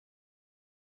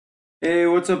Hey,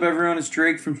 what's up, everyone? It's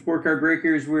Drake from Sport Car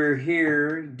Breakers. We're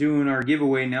here doing our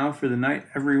giveaway now for the night.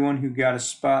 Everyone who got a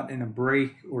spot in a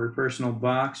break or a personal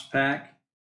box pack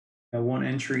got one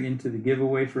entry into the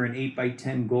giveaway for an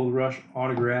 8x10 Gold Rush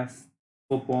autograph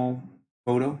football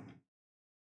photo.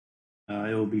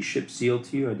 It will be shipped sealed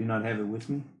to you. I do not have it with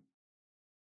me.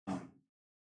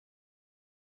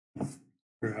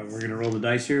 We're going to roll the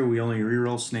dice here. We only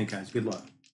re-roll Snake Eyes. Good luck.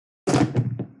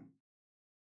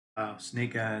 Wow,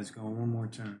 Snake Eyes going one more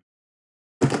time.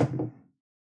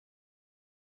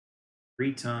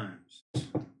 3 times.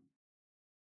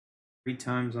 3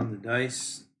 times on the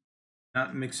dice.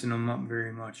 Not mixing them up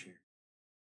very much here.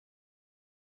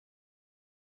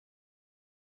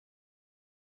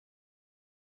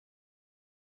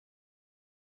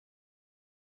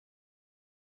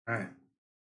 All right.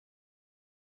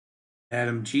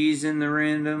 Adam G's in the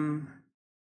random.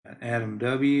 Got Adam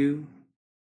W.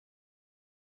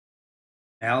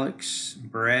 Alex,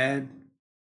 Brad,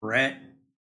 Brett,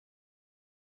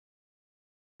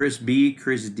 Chris B,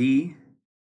 Chris D,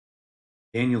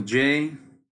 Daniel J,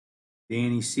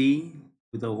 Danny C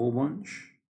with a whole bunch.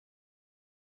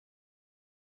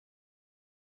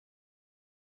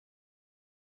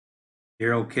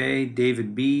 Daryl K,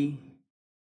 David B,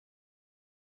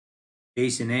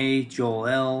 Jason A, Joel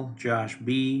L, Josh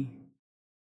B,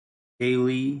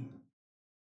 Kaylee,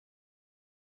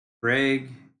 Greg,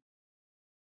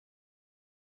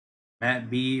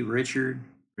 Matt B, Richard,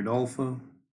 Rodolfo,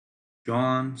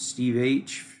 John, Steve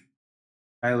H,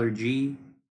 Tyler G,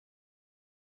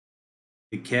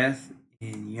 Keth,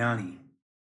 and Yanni.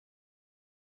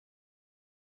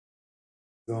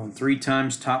 Going 3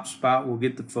 times, top spot will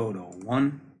get the photo.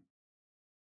 1,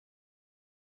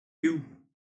 2.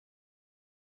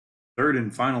 Third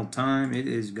and final time, it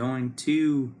is going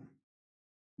to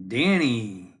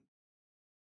Danny.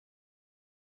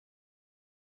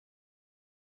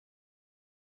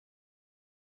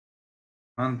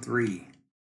 On 3.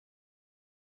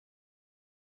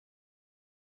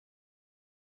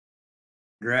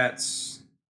 Congrats.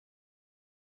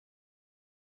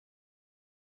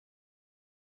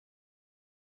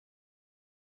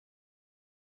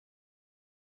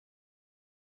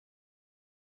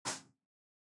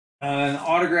 An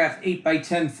autographed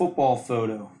 8x10 football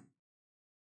photo.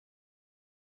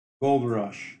 Gold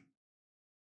Rush.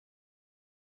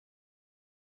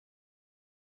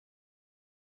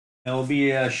 It'll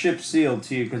be ship sealed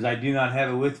to you because I do not have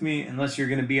it with me. Unless you're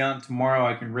going to be on tomorrow,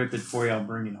 I can rip it for you. I'll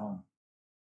bring it home.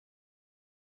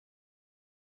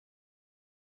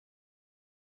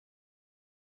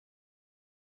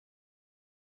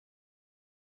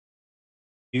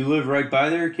 You live right by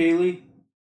there, Kaylee?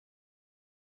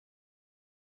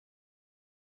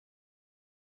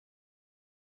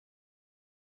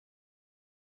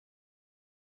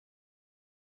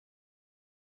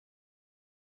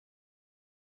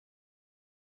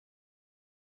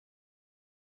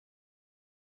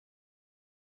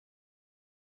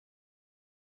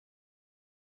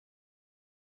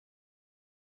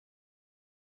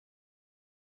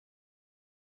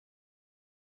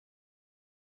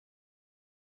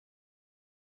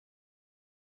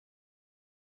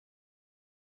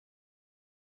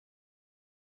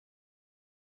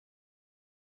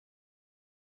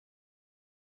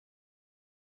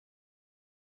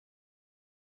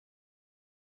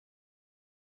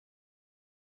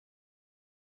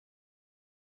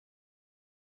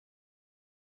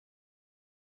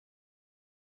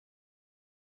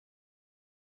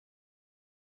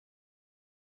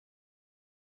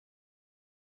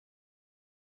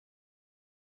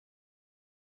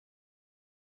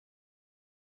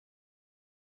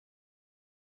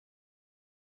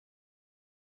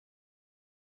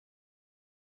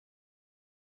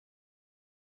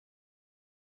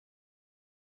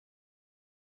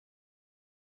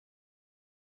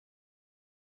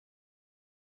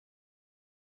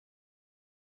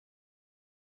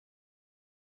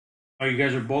 Oh, you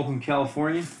guys are both in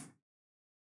California?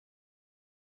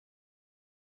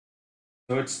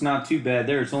 So it's not too bad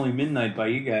there. It's only midnight by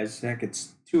you guys. Heck,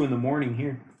 it's 2 in the morning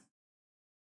here.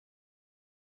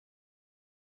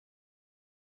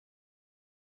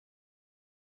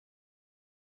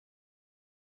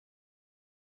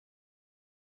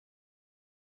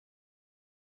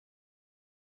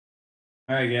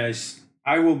 All right, guys.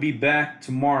 I will be back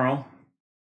tomorrow.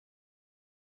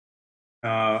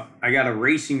 I got a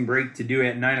racing break to do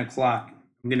at 9 o'clock.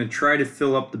 I'm going to try to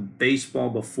fill up the baseball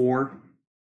before.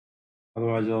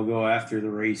 Otherwise, I'll go after the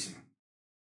racing.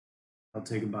 I'll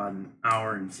take about an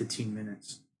hour and 15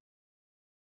 minutes.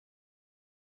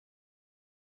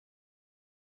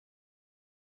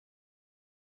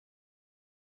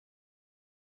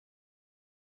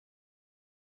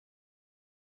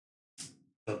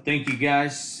 So thank you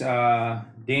guys,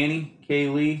 Danny,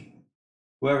 Kaylee,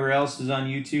 whoever else is on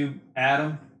YouTube,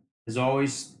 Adam. As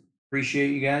always,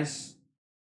 appreciate you guys.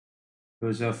 It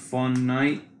was a fun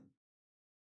night.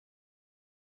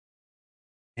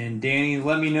 And Danny,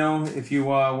 let me know if you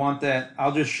want that.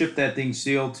 I'll just ship that thing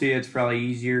sealed to you. It's probably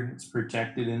easier. It's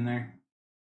protected in there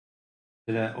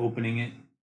instead of opening it.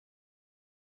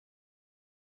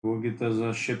 We'll get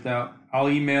those shipped out. I'll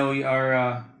email you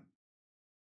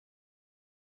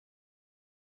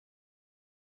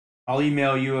I'll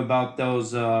email you about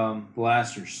those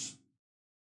blasters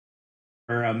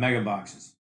or mega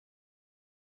boxes.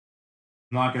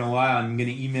 I'm not gonna lie. I'm gonna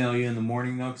email you in the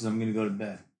morning though, because I'm gonna go to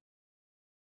bed.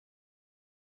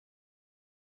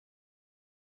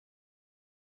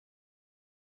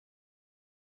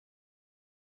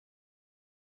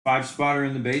 Five spotter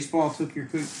in the baseball took your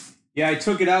cook. Yeah, I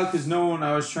took it out because no one.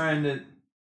 I was trying to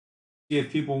see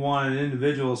if people wanted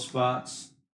individual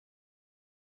spots,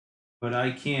 but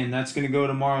I can. That's gonna go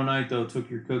tomorrow night though. Took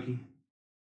your cookie.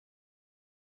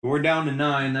 We're down to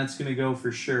 9. That's gonna go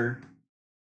for sure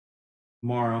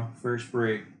tomorrow. First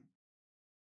break.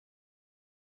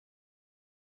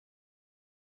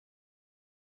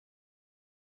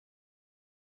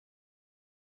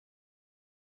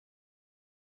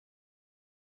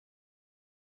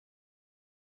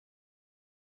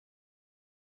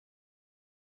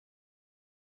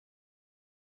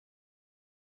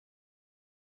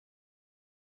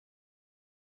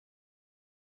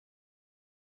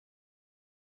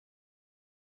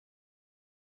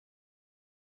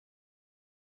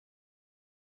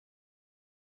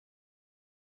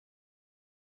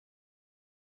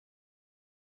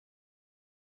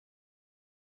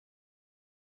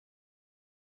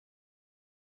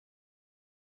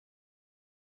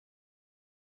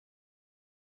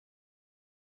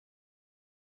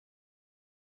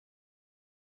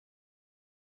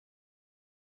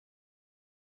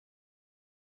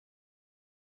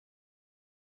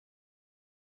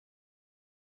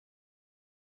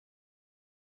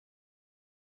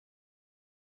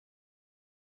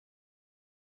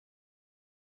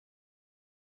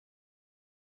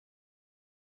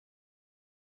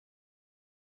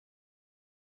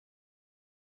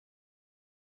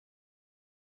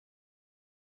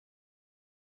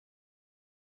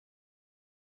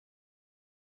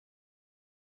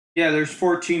 Yeah, there's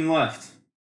 14 left.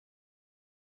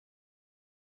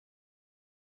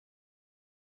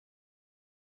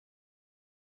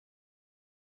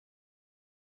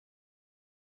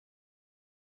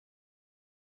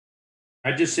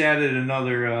 I just added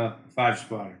another 5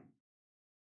 spotter.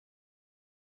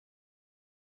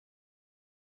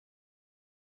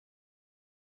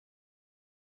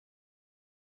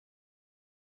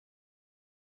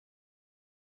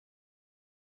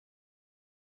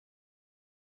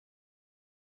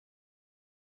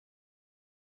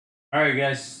 All right,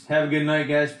 guys. Have a good night,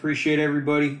 guys. Appreciate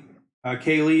everybody.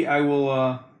 Kaylee, I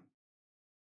will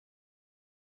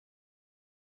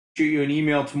shoot you an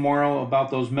email tomorrow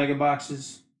about those mega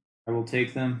boxes. I will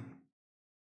take them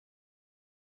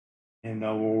and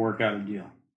we'll work out a deal.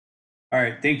 All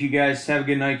right. Thank you, guys. Have a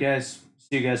good night, guys.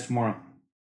 See you guys tomorrow.